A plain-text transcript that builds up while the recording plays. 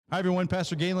Hi, everyone.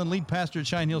 Pastor Galen, lead pastor at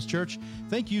Cheyenne Hills Church.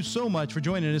 Thank you so much for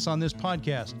joining us on this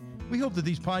podcast. We hope that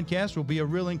these podcasts will be a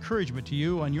real encouragement to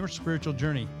you on your spiritual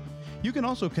journey. You can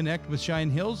also connect with Cheyenne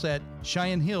Hills at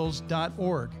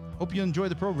CheyenneHills.org. Hope you enjoy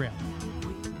the program.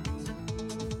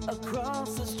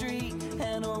 Across the street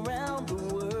and around the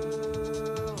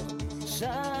world,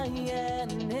 Cheyenne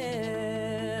Hills.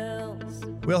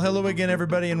 Well, hello again,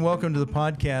 everybody, and welcome to the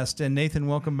podcast. And Nathan,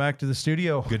 welcome back to the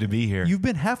studio. Good to be here. You've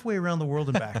been halfway around the world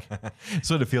and back. That's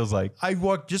what it feels like. I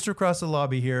walked just across the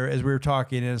lobby here as we were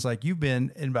talking, and it's like you've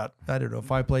been in about,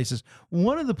 5 places.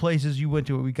 One of the places you went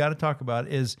to, we got to talk about,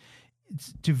 is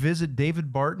to visit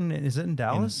David Barton. Is it in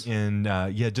Dallas?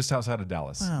 Just outside of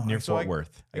Dallas, Wow. near So Fort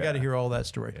Worth. I got to hear all that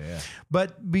story. Yeah.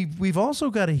 But we've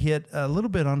also got to hit a little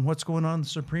bit on what's going on in the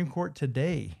Supreme Court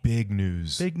today. Big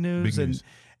news. Big news.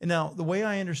 And now, the way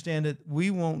I understand it, we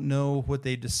won't know what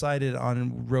they decided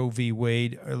on Roe v.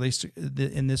 Wade, or at least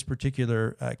in this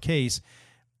particular case,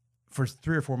 for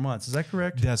 3 or 4 months. Is that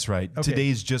correct? That's right. Okay.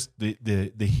 Today's just the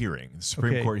hearing, the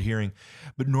Supreme Court hearing.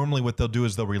 But normally what they'll do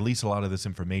is they'll release a lot of this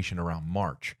information around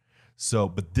March.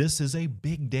 But this is a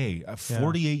big day.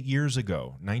 48 years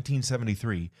ago,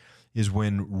 1973, is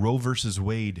when Roe versus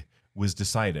Wade was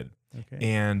decided. Okay.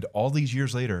 And all these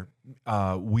years later,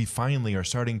 we finally are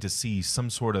starting to see some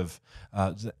sort of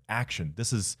action.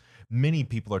 Many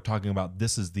people are talking about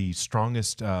this is the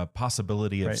strongest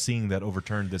possibility of seeing that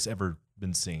overturned that's ever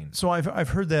been seen. So I've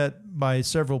heard that by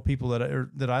several people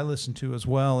that I listen to as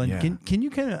well. And can you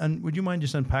kind of would you mind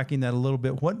just unpacking that a little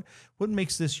bit? What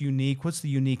makes this unique? What's the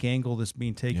unique angle that's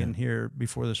being taken here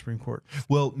before the Supreme Court?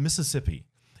 Well, Mississippi.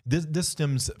 This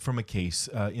stems from a case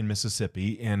in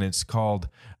Mississippi, and it's called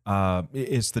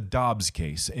it's the Dobbs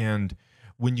case. And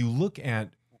when you look at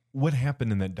what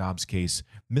happened in that Dobbs case,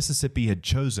 Mississippi had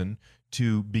chosen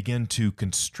to begin to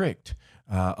constrict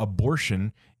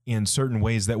abortion in certain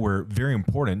ways that were very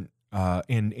important,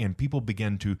 and people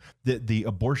began to the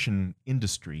abortion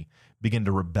industry began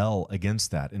to rebel against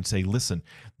that and say, listen,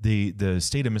 the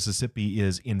state of Mississippi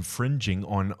is infringing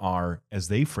on our, as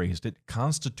they phrased it,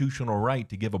 constitutional right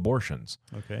to give abortions.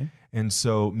 Okay. And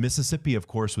so Mississippi, of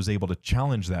course, was able to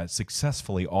challenge that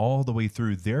successfully all the way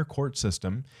through their court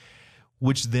system,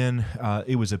 which then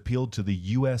it was appealed to the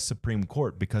U.S. Supreme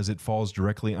Court because it falls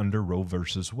directly under Roe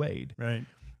versus Wade. Right.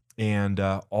 And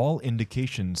all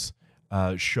indications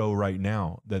show right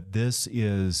now that this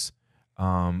is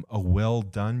a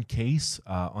well-done case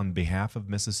on behalf of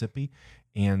Mississippi.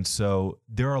 And so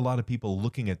there are a lot of people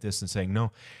looking at this and saying,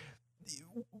 no,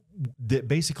 that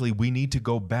basically we need to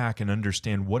go back and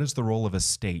understand what is the role of a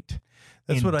state.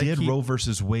 Did Roe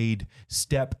versus Wade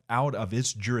step out of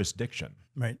its jurisdiction?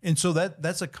 Right. And so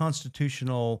that's a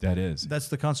constitutional that's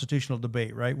the constitutional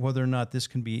debate, right? Whether or not this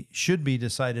should be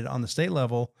decided on the state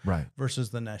level versus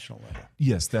the national level.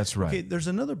 Yes, that's right. Okay, there's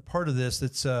another part of this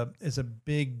that's is a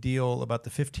big deal about the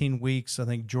 15 weeks. I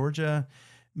think Georgia,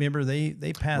 remember they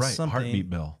passed something. Heartbeat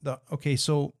bill.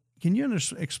 So can you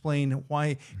explain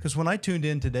why? Because when I tuned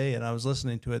in today and I was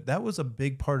listening to it, that was a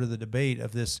big part of the debate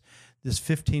of this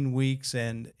 15 weeks,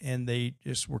 and they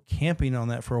just were camping on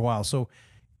that for a while. So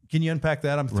can you unpack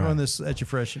that? I'm throwing this at you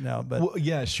fresh now. But well,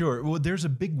 yeah, sure. Well, there's a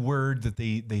big word that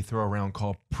they throw around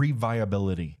called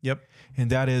previability. Yep. And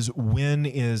that is, when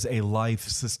is a life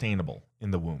sustainable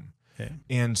in the womb? Okay.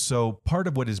 And so part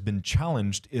of what has been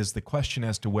challenged is the question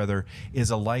as to whether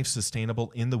is a life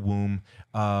sustainable in the womb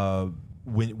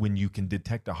when you can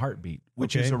detect a heartbeat,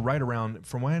 which is right around,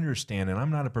 from what I understand, and I'm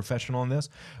not a professional on this,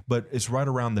 but it's right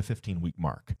around the 15-week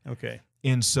mark. Okay.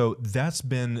 And so that's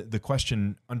been the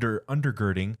question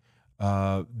undergirding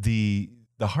the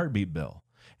heartbeat bill.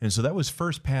 And so that was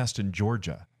first passed in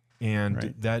Georgia.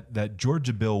 And that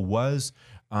Georgia bill was,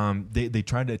 they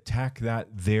tried to attack that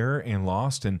there and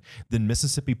lost. And then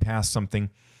Mississippi passed something,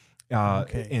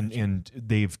 and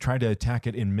they've tried to attack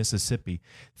it in Mississippi.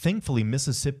 Thankfully,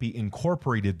 Mississippi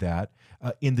incorporated that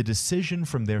in the decision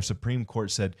from their Supreme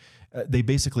Court. Said they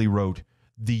basically wrote,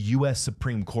 the U.S.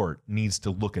 Supreme Court needs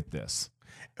to look at this.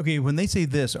 Okay, when they say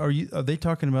this, are they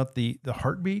talking about the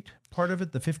heartbeat part of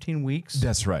it, the 15 weeks?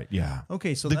 That's right. Yeah.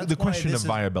 Okay, so the question of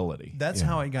viability. That's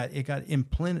how it got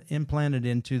implemented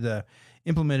into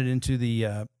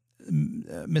the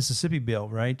Mississippi bill,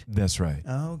 right? That's right.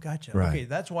 Oh, gotcha. Right. Okay,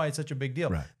 that's why it's such a big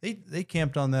deal. Right. They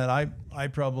camped on that. I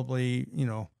probably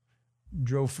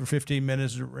drove for 15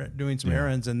 minutes doing some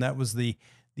errands, and that was the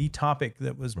topic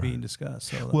that was being discussed.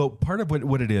 So, well, part of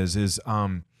what it is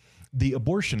the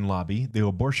abortion lobby, the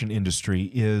abortion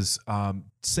industry is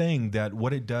saying that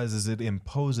what it does is it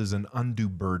imposes an undue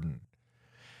burden.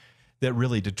 That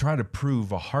really, to try to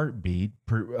prove a heartbeat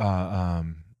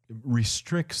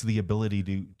restricts the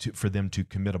ability for them to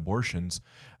commit abortions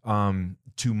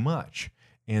too much.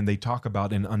 And they talk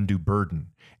about an undue burden.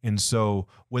 And so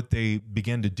what they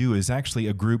began to do is actually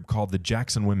a group called the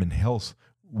Jackson Women's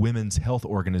Health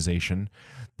Organization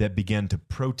that began to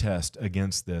protest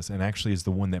against this, and actually is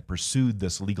the one that pursued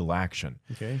this legal action.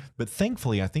 Okay. But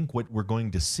thankfully, I think what we're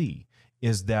going to see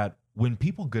is that when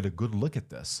people get a good look at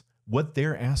this, what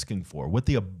they're asking for, what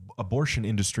the abortion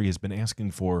industry has been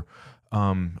asking for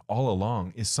all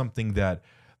along, is something that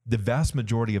the vast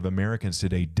majority of Americans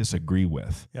today disagree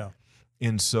with. Yeah.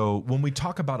 And so when we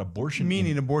talk about abortion,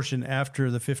 Meaning abortion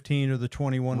after the 15 or the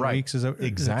 21 Right. weeks, is that what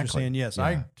Exactly. you're saying? Yes,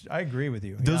 Yeah. I agree with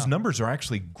you. those Yeah. numbers are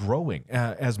actually growing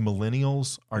as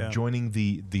millennials are Yeah. joining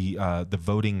the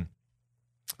voting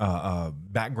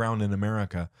background in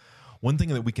America. One thing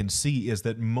that we can see is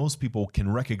that most people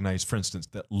can recognize, for instance,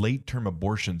 that late-term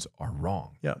abortions are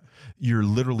wrong. Yeah. You're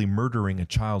literally murdering a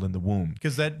child in the womb.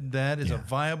 Because that is a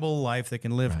viable life that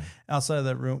can live Right. outside of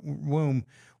that womb.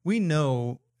 We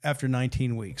know after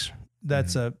 19 weeks,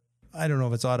 that's I don't know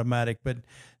if it's automatic, but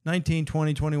 19,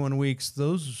 20, 21 weeks,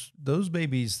 those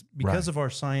babies, because Right. of our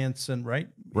science and Right,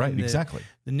 and exactly.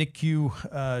 the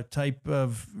NICU type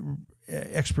of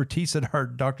expertise that our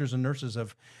doctors and nurses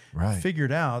have Right.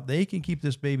 figured out, they can keep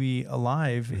this baby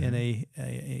alive in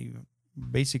a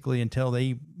basically until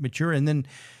they mature, and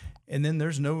then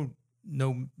there's no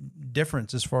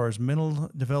difference as far as mental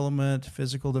development,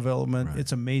 physical development. Right.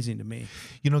 It's amazing to me.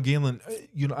 Galen,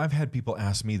 I've had people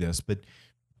ask me this, but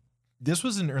this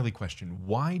was an early question.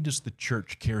 Why does the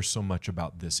church care so much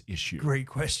about this issue? Great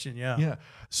question. Yeah. Yeah.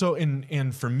 So,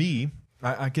 and for me,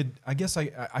 I guess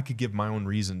I could give my own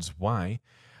reasons why,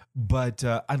 but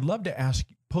I'd love to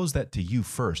pose that to you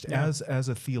first. Yeah. As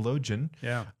a theologian.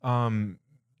 Yeah.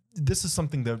 This is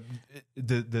something that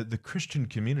the Christian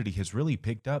community has really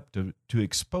picked up to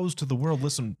expose to the world.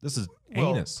 Listen, this is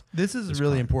heinous. This is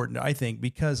really important, I think,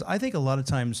 because I think a lot of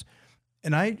times,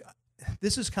 and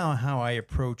this is kind of how I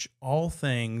approach all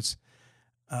things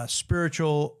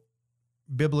spiritual,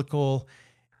 biblical.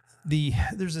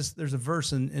 There's a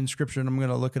verse in Scripture, and I'm going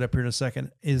to look it up here in a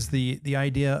second. Is the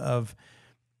idea of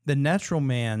the natural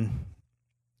man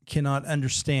cannot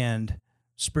understand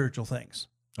spiritual things.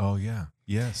 Oh yeah,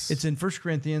 yes. It's in 1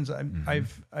 Corinthians.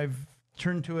 I've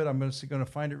turned to it. I'm going to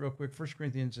find it real quick. 1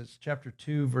 Corinthians, it's chapter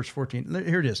 2, verse 14.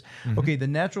 Here it is. Okay,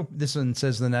 this one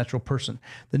says the natural person.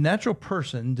 The natural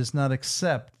person does not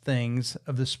accept things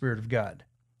of the Spirit of God,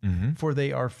 for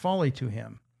they are folly to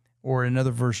him. Or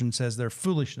another version says they're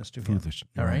foolishness to him.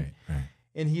 All right.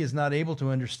 And he is not able to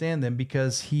understand them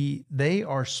because they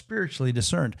are spiritually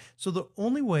discerned. So the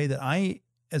only way that I,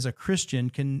 as a Christian,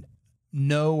 can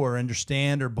know or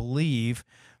understand or believe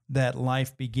that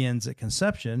life begins at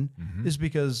conception is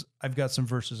because I've got some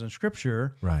verses in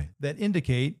Scripture that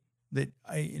indicate that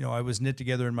I was knit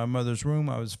together in my mother's womb.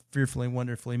 I was fearfully and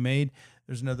wonderfully made.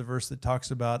 There's another verse that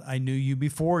talks about I knew you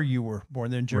before you were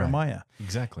born. Then Jeremiah. Right.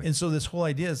 Exactly. And so this whole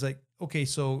idea is like, okay,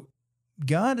 so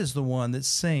God is the one that's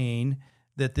saying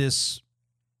that it's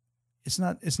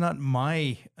not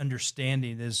my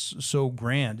understanding is so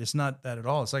grand. It's not that at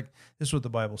all. It's like, this is what the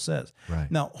Bible says. Right.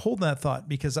 Now, hold that thought,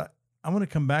 because I want to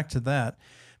come back to that.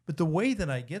 But the way that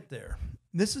I get there,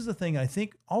 this is the thing I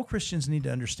think all Christians need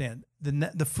to understand.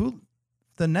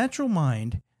 The natural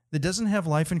mind that doesn't have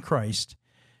life in Christ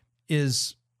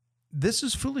is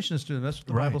foolishness to them. That's what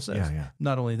the Bible says. Yeah.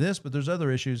 Not only this, but there's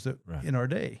other issues that in our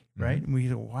day, right? And we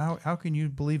go, wow, how can you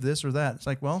believe this or that? It's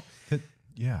like, well,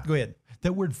 yeah. go ahead.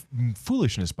 That word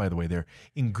foolishness, by the way, there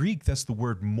in Greek, that's the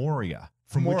word moria,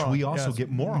 from which we also get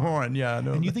moron. Moron, yeah. I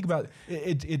know. And you think about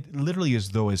it, it literally as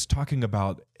though it's talking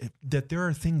about that there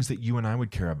are things that you and I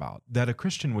would care about, that a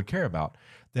Christian would care about,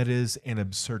 that is an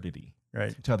absurdity.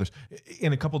 Right. To others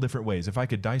in a couple different ways. If I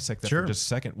could dissect that Sure. for just a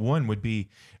second, one would be,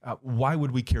 why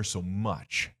would we care so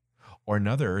much? Or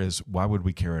another is, why would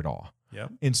we care at all?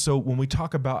 Yep. And so when we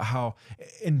talk about how,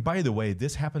 and by the way,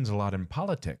 this happens a lot in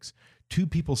politics. Two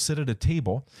people sit at a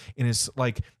table, and it's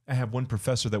like, I have one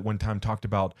professor that one time talked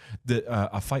about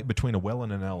a fight between a whale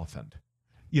and an elephant.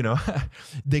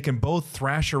 They can both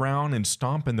thrash around and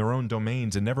stomp in their own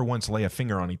domains and never once lay a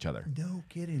finger on each other. No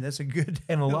kidding. That's a good.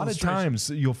 And a lot of illustration. times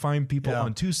you'll find people Yeah.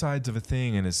 on two sides of a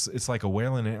thing, and it's like a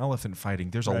whale and an elephant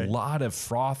fighting. There's a Right. lot of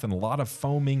froth and a lot of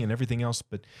foaming and everything else,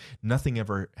 but nothing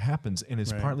ever happens. And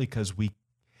it's Right. partly because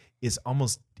it's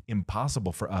almost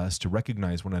impossible for us to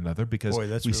recognize one another because Boy,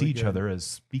 that's we see really each good. other as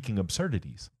speaking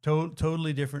absurdities.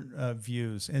 Totally different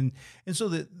views, and so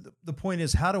the point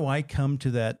is, how do I come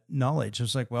to that knowledge?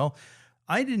 It's like, well,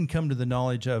 I didn't come to the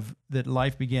knowledge of that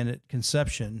life began at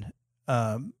conception.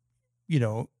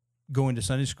 going to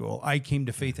Sunday school. I came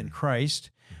to faith in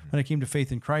Christ. When I came to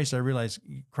faith in Christ, I realized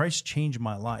Christ changed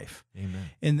my life.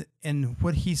 Amen. And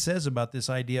what he says about this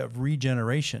idea of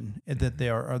regeneration, and that they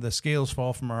are the scales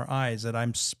fall from our eyes, that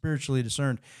I'm spiritually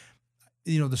discerned.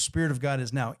 The Spirit of God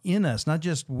is now in us, not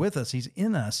just with us, he's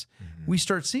in us. We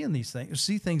start seeing these things,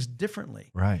 see things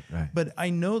differently. Right. But I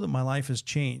know that my life has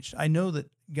changed. I know that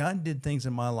God did things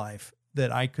in my life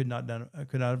that I could not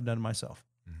have done myself.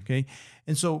 Okay.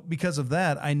 And so because of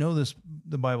that, I know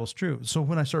the Bible's true. So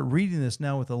when I start reading this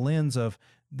now with the lens of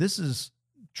this is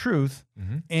truth,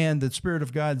 and the Spirit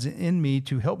of God's in me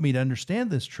to help me to understand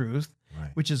this truth,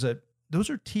 which is those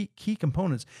are key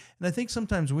components. And I think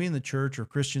sometimes we in the church or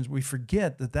Christians, we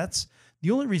forget that that's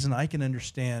the only reason I can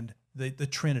understand the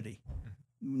Trinity.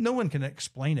 No one can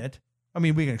explain it. I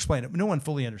mean, we can explain it, but no one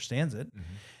fully understands it.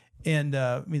 And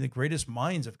the greatest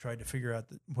minds have tried to figure out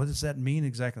what does that mean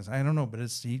exactly. I don't know, but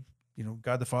it's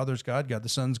God the Father is God, God the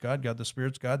Son's God, God the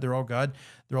Spirit's God. They're all God.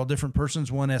 They're all different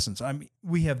persons, one essence. I mean,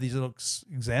 we have these little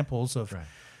examples of,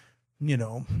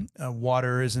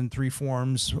 water is in three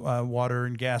forms: water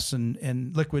and gas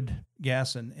and liquid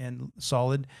gas and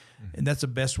solid, and that's the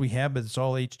best we have. But it's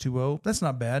all H2O. That's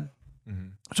not bad.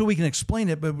 So we can explain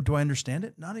it, but do I understand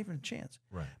it? Not even a chance.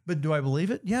 Right. But do I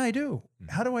believe it? Yeah, I do.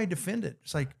 How do I defend it?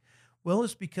 It's like, well,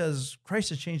 it's because Christ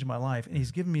has changed my life, and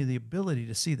he's given me the ability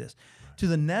to see this. Right. To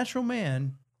the natural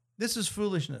man, this is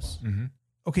foolishness.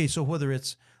 Okay, so whether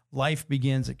it's life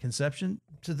begins at conception,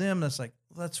 to them, that's like,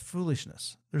 well, that's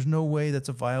foolishness. There's no way that's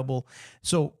a viable.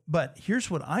 So, but here's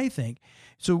what I think.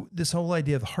 So this whole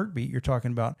idea of the heartbeat you're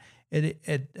talking about,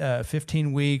 at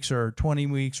 15 weeks or 20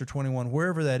 weeks or 21,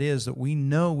 wherever that is, that we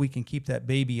know we can keep that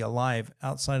baby alive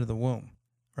outside of the womb,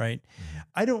 right?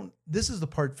 This is the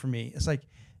part for me. It's like,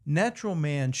 natural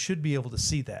man should be able to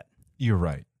see that. You're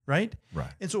right. Right? Right.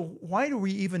 And so why are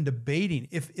we even debating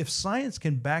if science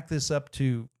can back this up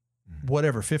to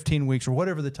whatever, 15 weeks or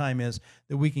whatever the time is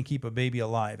that we can keep a baby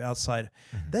alive outside,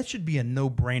 that should be a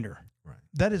no-brainer. Right.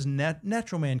 That is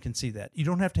natural man can see that. You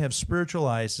don't have to have spiritual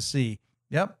eyes to see,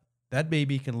 yep, that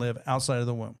baby can live outside of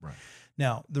the womb. Right.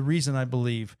 Now, the reason I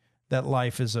believe that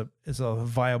life is a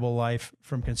viable life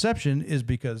from conception is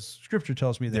because Scripture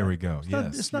tells me that. There we go.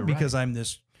 It's not because I'm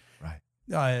this,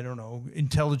 I don't know,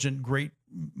 intelligent, great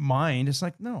mind. It's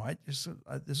like, no, this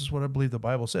is what I believe the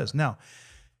Bible says. Now,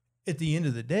 at the end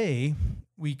of the day,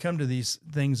 we come to these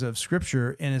things of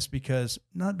Scripture, and it's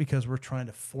not because we're trying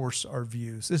to force our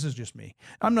views. This is just me.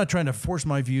 I'm not trying to force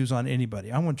my views on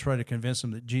anybody. I want to try to convince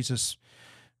them that Jesus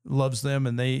loves them,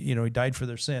 and he died for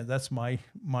their sins. That's my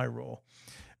role.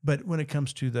 But when it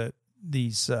comes to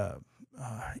these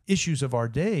issues of our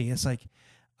day, it's like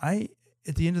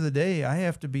at the end of the day, I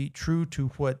have to be true to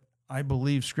what I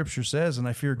believe Scripture says, and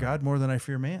I fear God more than I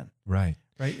fear man. Right.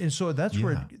 Right. And so that's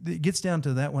where it gets down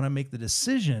to that. When I make the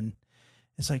decision,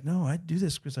 it's like, no, I do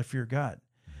this because I fear God.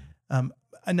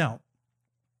 Now,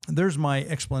 there's my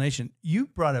explanation. You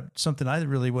brought up something I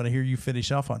really want to hear you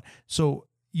finish off on. So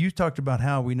you talked about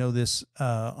how we know this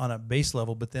on a base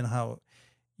level, but then how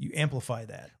you amplify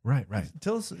that. Right.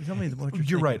 Tell me what you're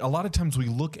You're right. A lot of times we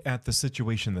look at the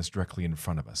situation that's directly in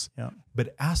front of us. Yeah.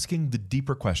 But asking the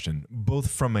deeper question,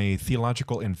 both from a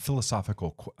theological and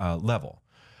philosophical level,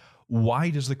 why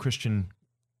does the Christian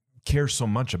care so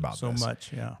much about this? So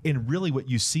much, yeah. And really what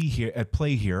you see here at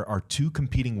play here are two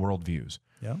competing worldviews.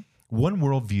 Yeah. One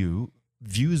worldview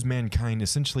views mankind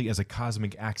essentially as a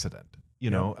cosmic accident,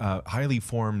 highly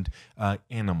formed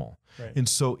animal. Right. And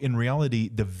so in reality,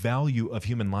 the value of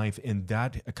human life in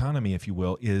that economy, if you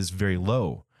will, is very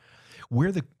low.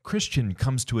 Where the Christian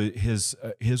comes to his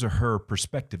or her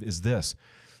perspective is this.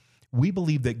 We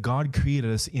believe that God created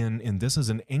us and this is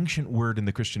an ancient word in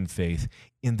the Christian faith,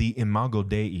 in the imago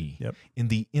Dei, in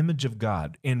the image of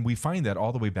God. And we find that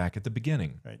all the way back at the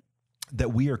beginning. Right.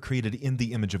 That we are created in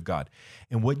the image of God.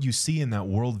 And what you see in that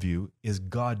worldview is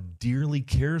God dearly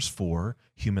cares for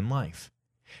human life,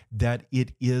 that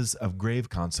it is of grave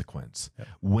consequence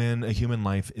when a human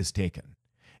life is taken.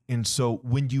 And so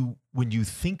when you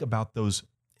think about those,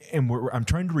 and I'm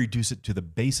trying to reduce it to the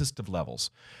basest of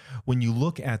levels, when you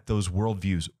look at those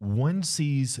worldviews, one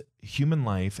sees human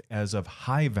life as of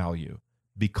high value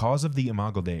because of the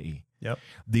imago Dei. Yep.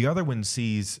 The other one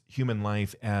sees human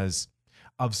life as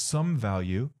of some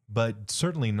value, but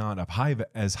certainly not of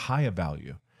as high a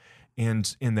value.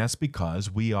 And that's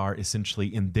because we are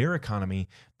essentially in their economy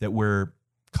that we're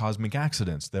cosmic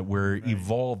accidents, that we're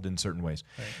evolved in certain ways.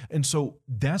 Right. And so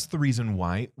that's the reason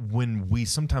why when we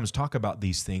sometimes talk about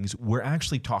these things, we're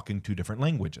actually talking two different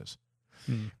languages.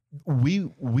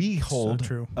 We hold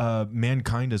true.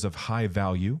 Mankind as of high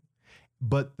value,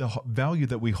 But the value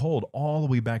that we hold all the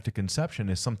way back to conception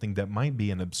is something that might be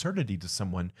an absurdity to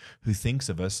someone who thinks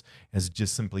of us as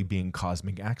just simply being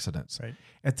cosmic accidents. Right.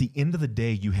 At the end of the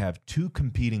day, you have two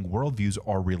competing worldviews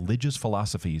or religious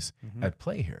philosophies at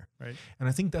play here. Right. And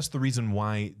I think that's the reason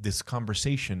why this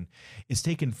conversation is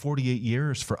taken 48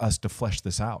 years for us to flesh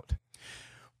this out.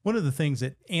 One of the things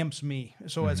that amps me,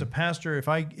 so as a pastor, if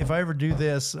I ever do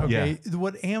this, okay,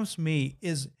 what amps me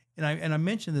is, and I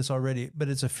mentioned this already, but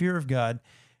it's a fear of God.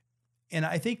 And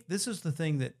I think this is the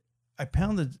thing that I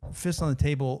pound the fist on the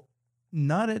table,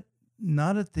 not at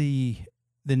the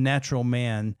natural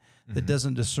man that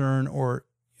doesn't discern or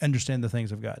understand the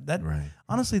things of God. That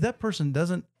honestly, that person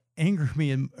doesn't anger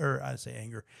me, or I say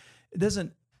anger, it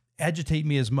doesn't agitate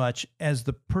me as much as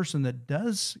the person that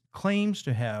does claims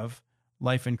to have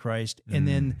life in Christ, and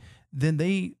then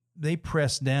they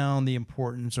press down the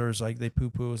importance, or it's like they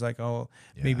poo-poo. It's like, oh,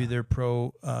 maybe they're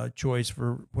pro-choice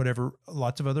for whatever,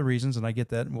 lots of other reasons, and I get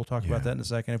that, and we'll talk about that in a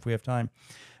second if we have time.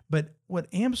 But what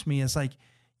amps me is like,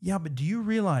 yeah, but do you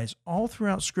realize all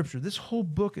throughout Scripture, this whole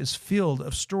book is filled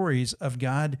of stories of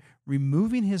God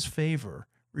removing His favor,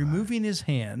 removing His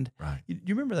hand. Right. Do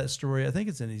you remember that story? I think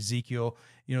it's in Ezekiel.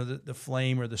 You know, the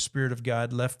flame or the Spirit of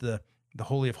God left the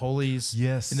Holy of Holies,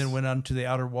 Yes. and then went on to the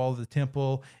outer wall of the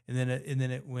temple, and then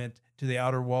it went to the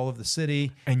outer wall of the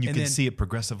city, And you can then see it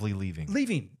progressively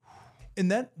leaving.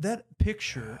 And that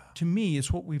picture to me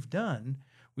is what we've done.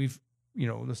 We've,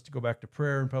 let's go back to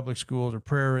prayer in public schools, or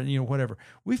prayer and whatever.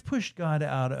 We've pushed God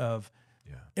out of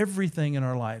everything in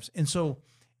our lives, and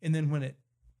then when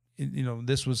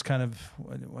this was kind of,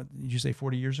 what did you say,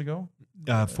 40 years ago?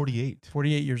 48,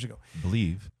 48 years ago, I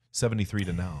believe, 73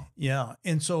 to now. Yeah,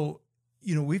 and so.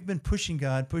 We've been pushing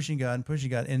God,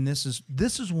 and this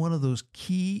is one of those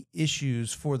key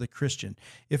issues for the Christian.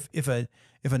 If a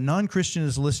non-Christian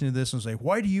is listening to this and say,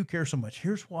 "Why do you care so much?"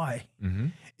 Here's why: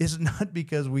 it's not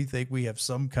because we think we have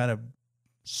some kind of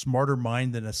smarter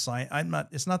mind than a science.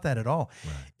 It's not that at all.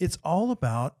 Right. It's all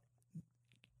about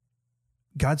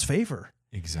God's favor.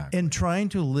 Exactly. And trying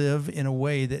to live in a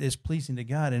way that is pleasing to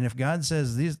God. And if God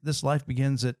says this life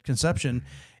begins at conception,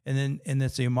 and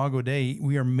that's the Imago Dei,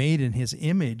 we are made in His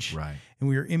image, Right. and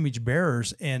we are image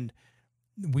bearers, and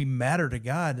we matter to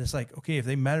God. It's like, okay, if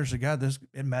they matters to God,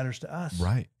 it matters to us,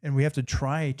 Right. And we have to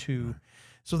try to.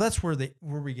 So that's where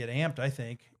we get amped, I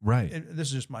think. Right. And this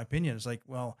is just my opinion. It's like,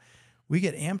 well, we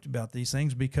get amped about these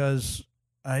things because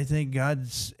I think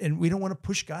and we don't want to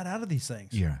push God out of these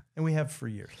things. Yeah. And we have for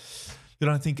years.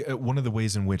 I think one of the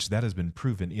ways in which that has been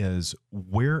proven is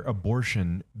where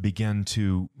abortion began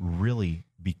to really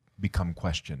become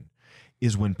questioned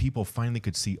is when people finally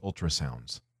could see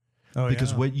ultrasounds. Oh,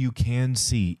 because yeah. what you can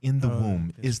see in the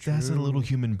womb that's that's a true. little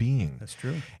human being. That's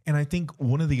true. And I think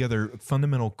one of the other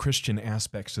fundamental Christian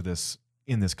aspects of this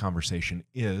in this conversation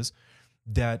is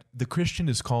that the Christian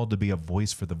is called to be a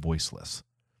voice for the voiceless.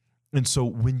 And so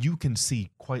when you can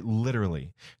see quite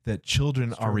literally that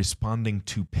children are responding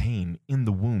to pain in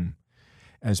the womb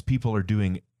as people are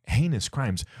doing heinous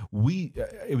crimes,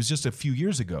 it was just a few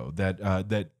years ago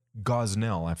that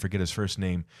Gosnell, I forget his first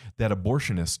name, that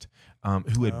abortionist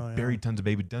who had buried tons of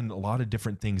babies, done a lot of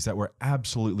different things that were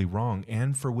absolutely wrong,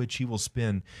 and for which he will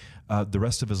spend the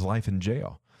rest of his life in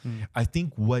jail. I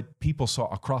think what people saw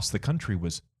across the country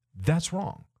was that's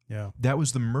wrong. Yeah. That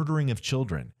was the murdering of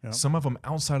children, some of them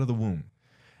outside of the womb.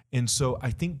 And so I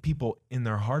think people in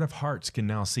their heart of hearts can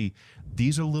now see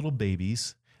these are little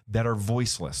babies that are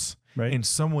voiceless. Right. And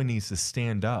someone needs to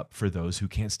stand up for those who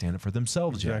can't stand up for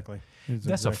themselves yet. Exactly.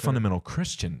 That's a fundamental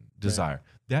Christian desire.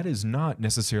 That is not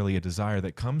necessarily a desire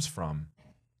that comes from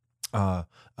a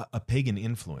pagan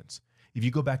influence. If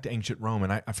you go back to ancient Rome,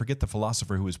 and I forget the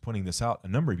philosopher who was pointing this out a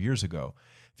number of years ago,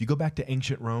 if you go back to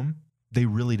ancient Rome, they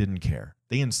really didn't care.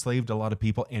 They enslaved a lot of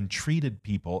people and treated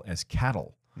people as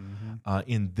cattle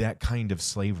in that kind of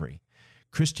slavery.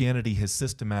 Christianity has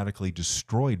systematically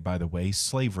destroyed, by the way,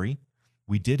 slavery.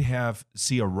 We did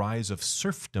see a rise of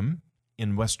serfdom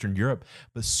in Western Europe,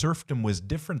 but serfdom was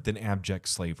different than abject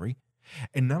slavery.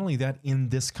 And not only that, in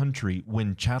this country,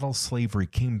 when chattel slavery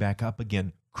came back up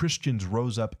again, Christians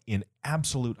rose up in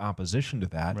absolute opposition to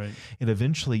that. Right. And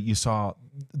eventually you saw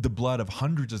the blood of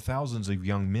hundreds of thousands of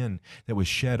young men that was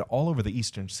shed all over the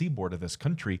eastern seaboard of this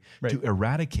country to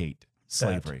eradicate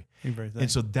slavery.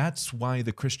 And so that's why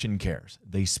the Christian cares.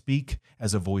 They speak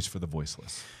as a voice for the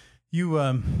voiceless.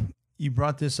 You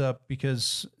brought this up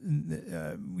because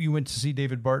you went to see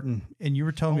David Barton, and you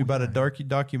were telling me about a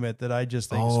document that I just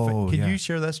think Can you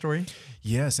share that story?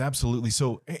 Yes, absolutely.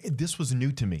 So this was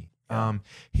new to me.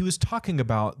 He was talking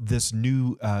about this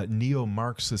new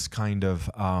neo-Marxist kind of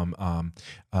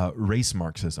race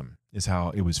Marxism is how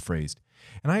it was phrased.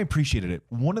 And I appreciated it.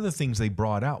 One of the things they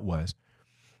brought out was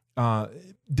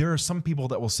there are some people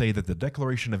that will say that the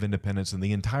Declaration of Independence and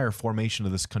the entire formation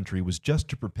of this country was just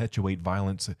to perpetuate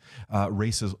violence,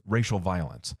 racial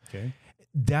violence. Okay.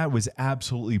 That was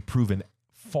absolutely proven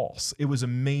false. It was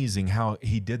amazing how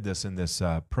he did this in this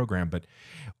program. But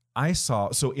I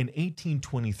saw, so in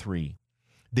 1823,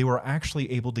 they were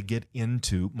actually able to get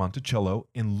into Monticello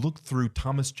and look through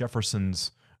Thomas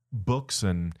Jefferson's books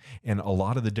and a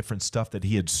lot of the different stuff that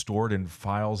he had stored in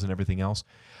files and everything else.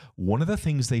 One of the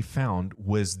things they found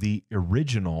was the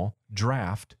original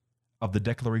draft of the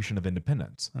Declaration of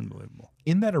Independence. Unbelievable.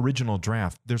 In that original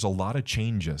draft, there's a lot of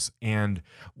changes. And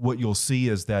what you'll see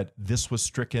is that this was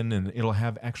stricken, and it'll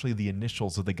have actually the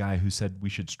initials of the guy who said we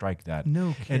should strike that.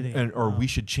 No kidding. Or we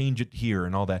should change it here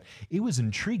and all that. It was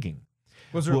intriguing.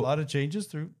 Was there a lot of changes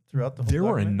throughout the whole There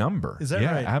were a document? number. Is that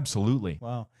yeah, right? Absolutely.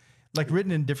 Wow. Like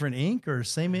written in different ink or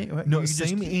same ink? No, You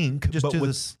same just, ink. Just but to with-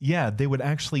 this. Yeah, they would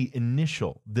actually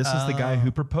initial. This is the guy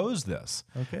who proposed this.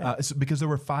 Okay. Because there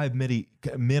were 5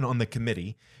 men on the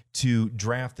committee to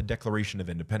draft the Declaration of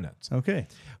Independence. Okay.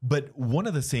 But one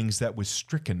of the things that was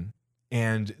stricken,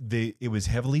 and it was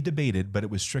heavily debated, but it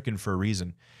was stricken for a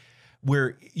reason,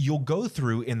 where you'll go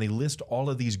through and they list all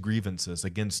of these grievances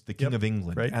against the King of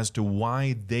England right. as to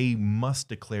why they must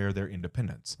declare their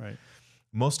independence. Right.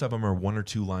 Most of them are 1 or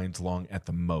 2 lines long at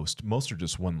the most. Most are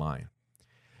just 1 line.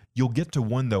 You'll get to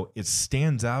one, though, it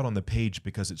stands out on the page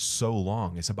because it's so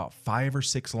long. It's about 5 or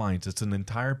 6 lines. It's an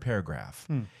entire paragraph.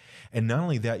 And not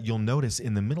only that, you'll notice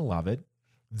in the middle of it,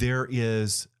 there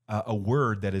is a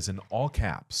word that is in all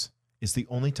caps. It's the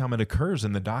only time it occurs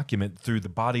in the document through the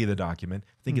body of the document.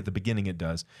 I think at the beginning it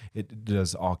does. It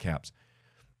does all caps.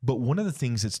 But one of the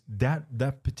things is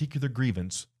that particular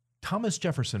grievance, Thomas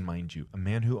Jefferson, mind you, a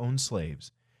man who owned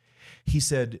slaves, he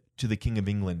said to the King of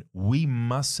England, we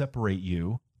must separate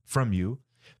you from you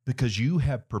because you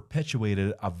have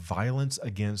perpetuated a violence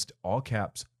against, all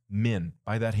caps, men.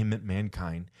 By that he meant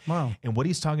mankind. Wow. And what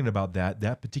he's talking about,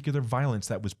 that particular violence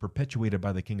that was perpetuated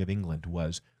by the King of England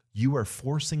was, you are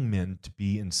forcing men to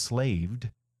be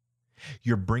enslaved.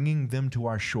 You're bringing them to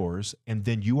our shores, and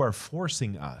then you are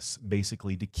forcing us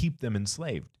basically to keep them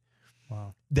enslaved.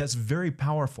 Wow. That's very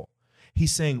powerful.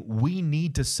 He's saying we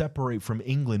need to separate from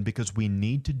England because we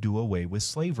need to do away with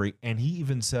slavery. And he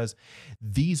even says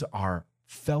these are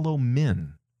fellow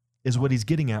men, is what he's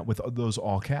getting at with those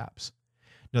all caps.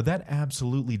 Now, that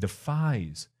absolutely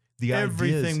defies the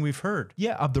Everything ideas, we've heard.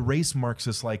 yeah, of the race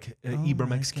Marxists like Ibram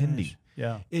my X. Kendi. gosh.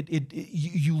 Yeah.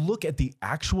 You look at the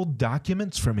actual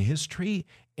documents from history,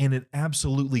 and it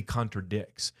absolutely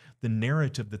contradicts the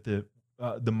narrative that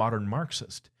the modern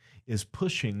Marxist is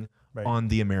pushing Right. on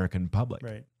the American public.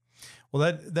 Right.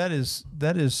 Well, that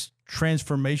is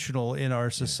transformational in our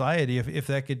society. If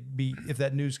that could be, if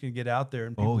that news can get out there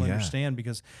and people Oh, yeah. understand,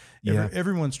 because Yeah.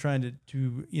 everyone's trying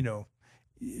to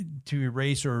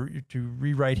erase or to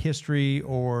rewrite history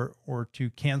or to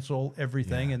cancel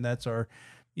everything, Yeah. and that's our.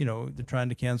 They're trying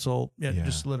to cancel Yeah.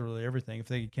 just literally everything. If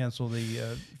they could cancel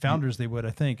the founders, they would,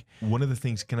 I think. One of the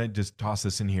things, can I just toss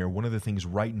this in here? One of the things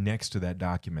right next to that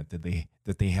document that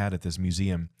they had at this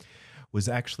museum was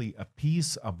actually a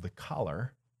piece of the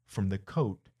collar from the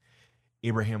coat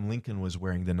Abraham Lincoln was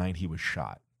wearing the night he was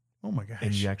shot. Oh my gosh.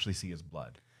 And you actually see his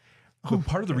blood. Oh But my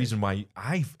part of the gosh. reason why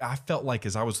I felt like,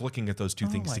 as I was looking at those two Oh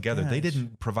things my together, they gosh.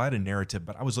 didn't provide a narrative,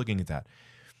 but I was looking at that.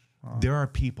 Wow. There are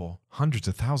people, hundreds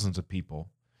of thousands of people,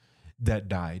 that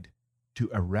died to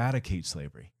eradicate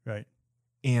slavery. Right.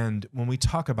 And when we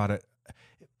talk about it,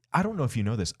 I don't know if you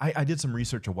know this. I did some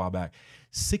research a while back.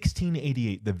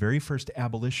 1688, the very first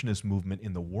abolitionist movement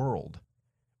in the world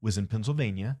was in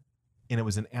Pennsylvania, and it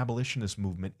was an abolitionist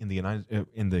movement in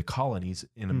the colonies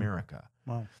in America.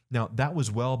 Wow. Now, that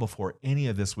was well before any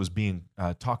of this was being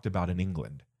talked about in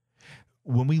England.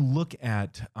 When we look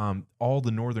at all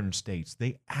the northern states,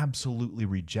 they absolutely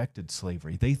rejected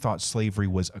slavery. They thought slavery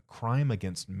was a crime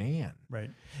against man. Right.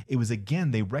 It was,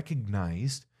 again, they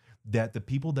recognized that the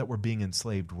people that were being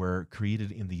enslaved were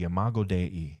created in the imago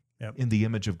Dei, Yep. in the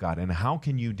image of God. And how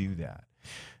can you do that?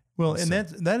 Well, and So-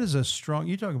 that is a strong.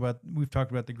 We've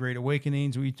talked about the Great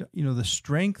Awakenings. The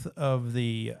strength of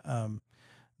the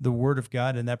Word of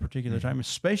God in that particular time,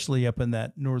 especially up in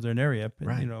that northern area,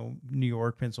 Right. New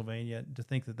York, Pennsylvania. To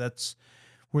think that that's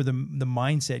where the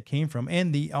mindset came from,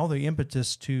 and all the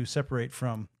impetus to separate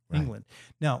from Right. England.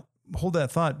 Now, hold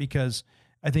that thought, because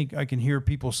I think I can hear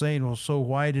people saying, "Well, so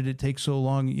why did it take so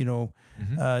long?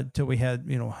 Till we had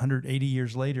 180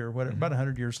 years later, about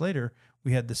 100 years later,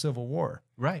 we had the Civil War."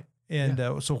 Right. And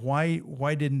so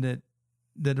why didn't it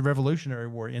the Revolutionary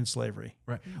War in slavery.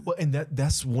 Right. Well, and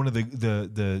that's one of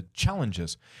the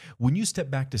challenges. When you step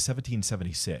back to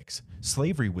 1776,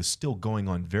 slavery was still going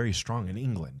on very strong in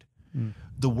England.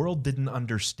 The world didn't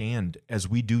understand, as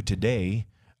we do today,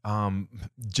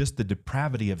 just the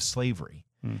depravity of slavery.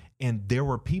 And there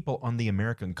were people on the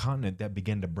American continent that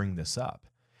began to bring this up.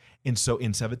 And so in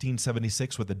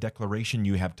 1776, with the Declaration,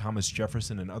 you have Thomas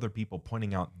Jefferson and other people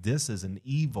pointing out this is an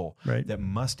evil Right. that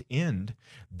must end.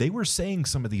 They were saying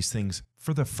some of these things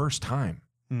for the first time.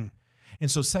 And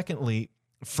so secondly,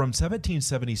 from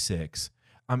 1776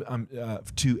 to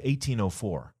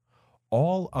 1804,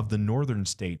 all of the northern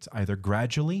states either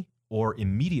gradually or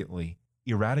immediately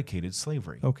eradicated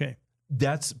slavery. Okay.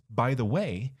 That's, by the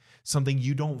way, something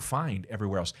you don't find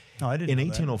everywhere else. No, I didn't In know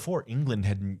that. 1804, England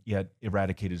hadn't yet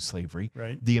eradicated slavery.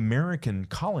 Right. The American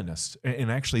colonists,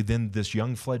 and actually then this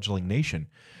young fledgling nation,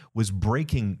 was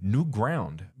breaking new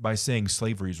ground by saying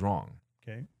slavery is wrong.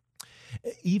 Okay.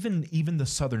 Even the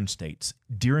southern states,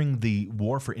 during the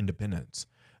War for Independence,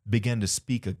 began to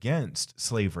speak against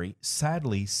slavery.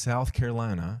 Sadly, South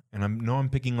Carolina, and I'm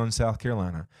picking on South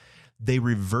Carolina, they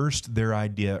reversed their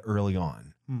idea early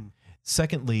on.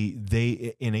 Secondly,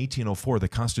 in 1804, the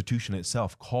Constitution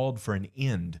itself called for an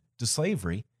end to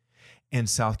slavery, and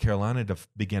South Carolina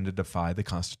began to defy the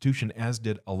Constitution, as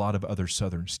did a lot of other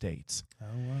southern states. Oh,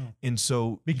 wow. And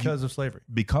so Because of slavery.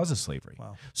 because of slavery.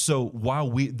 Wow. So while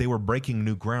they were breaking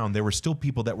new ground, there were still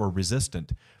people that were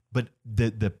resistant, but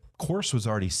the course was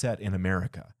already set in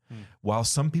America. While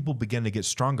some people began to get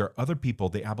stronger, other people,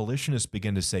 the abolitionists,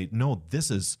 began to say, no, this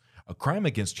is a crime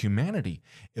against humanity.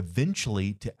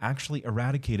 Eventually, to actually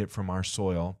eradicate it from our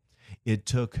soil, it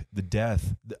took the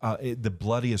death, the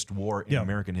bloodiest war in Yeah,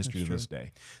 American history that's to this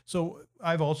day. So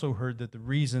I've also heard that the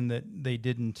reason that they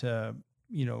didn't, the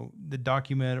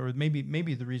document, or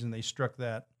maybe the reason they struck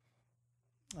that,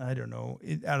 I don't know,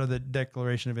 out of the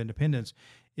Declaration of Independence,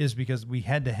 is because we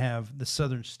had to have the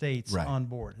southern states Right. on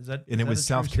board. Is that? And is it that was a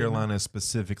true South statement? Carolina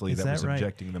specifically Is that that was right?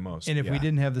 objecting the most. And if we Yeah.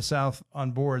 didn't have the South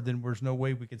on board, then there's no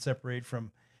way we could separate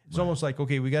from. It's almost like,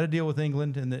 okay, we got to deal with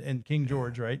England and King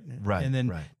George, right? Right, And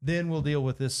right. then we'll deal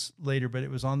with this later. But it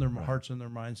was on their hearts and their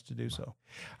minds to do so.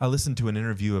 I listened to an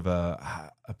interview of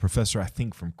a professor, I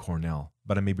think from Cornell,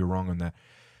 but I may be wrong on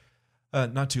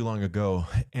that, not too long ago.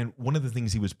 And one of the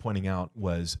things he was pointing out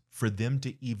was for them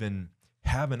to even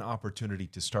have an opportunity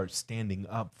to start standing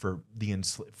up for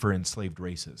for enslaved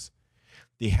races,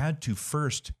 they had to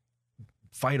first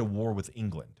fight a war with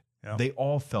England. Yeah. They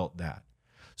all felt that.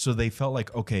 So they felt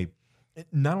like, okay,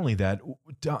 not only that,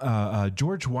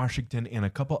 George Washington and a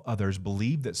couple others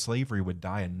believed that slavery would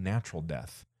die a natural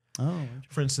death. Oh,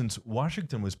 For instance,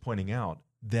 Washington was pointing out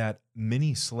that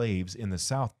many slaves in the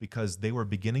South, because they were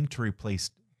beginning to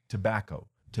replace tobacco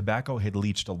had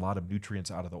leached a lot of nutrients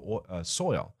out of the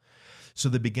soil. So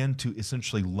they began to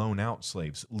essentially loan out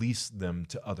slaves, lease them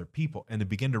to other people, and they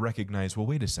began to recognize, well,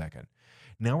 wait a second.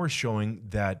 Now we're showing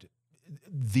that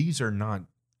these are not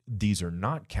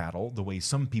cattle the way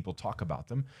some people talk about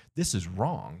them. This is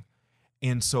wrong.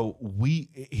 And so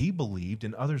he believed,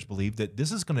 and others believed, that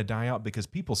this is going to die out because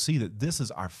people see that this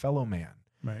is our fellow man.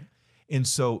 right. And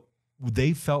so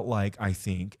they felt like, I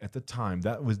think at the time,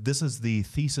 this is the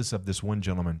thesis of this one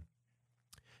gentleman.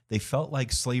 They felt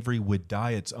like slavery would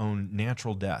die its own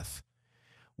natural death.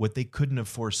 What they couldn't have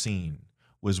foreseen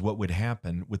was what would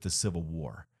happen with the Civil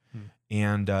War.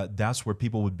 And that's where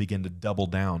people would begin to double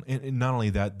down. And not only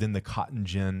that, then the cotton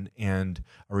gin and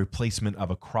a replacement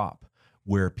of a crop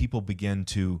where people began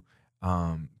to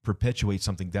perpetuate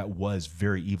something that was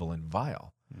very evil and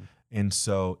vile. And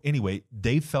so anyway,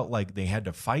 they felt like they had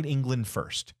to fight England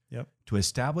first Yep. to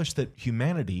establish that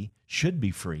humanity should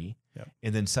be free. Yep.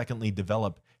 And then secondly,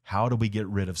 develop how do we get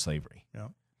rid of slavery? Yeah.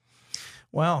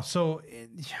 Wow. So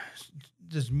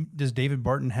does David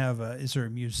Barton have is there a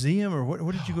museum, or what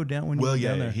did you go down when you Well, were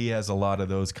down yeah, there? he has a lot of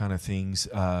those kind of things,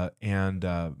 and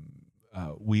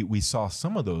we saw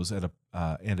some of those at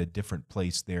a different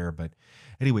place there. But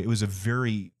anyway, it was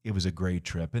a great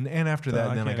trip, and after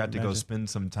that, I then I can't got to go imagine. spend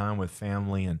some time with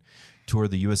family and tour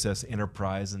the USS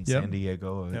Enterprise in Yep. San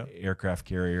Diego, an Yep. aircraft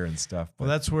carrier and stuff. Well,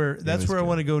 But that's where was I good.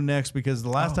 want to go next, because the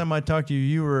last Oh. time I talked to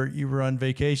you were on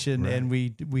vacation, Right. and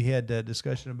we had a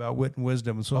discussion about wit and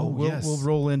wisdom. So Oh, we'll yes.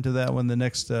 roll into that one the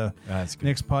next That's good.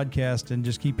 next podcast, and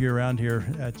just keep you around here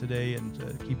today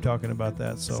and keep talking about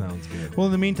that. So Sounds good. well,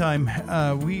 in the meantime,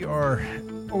 we are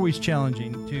always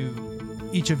challenging to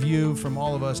each of you, from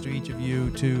all of us to each of you,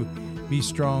 to be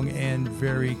strong and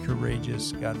very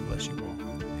courageous. God bless you all.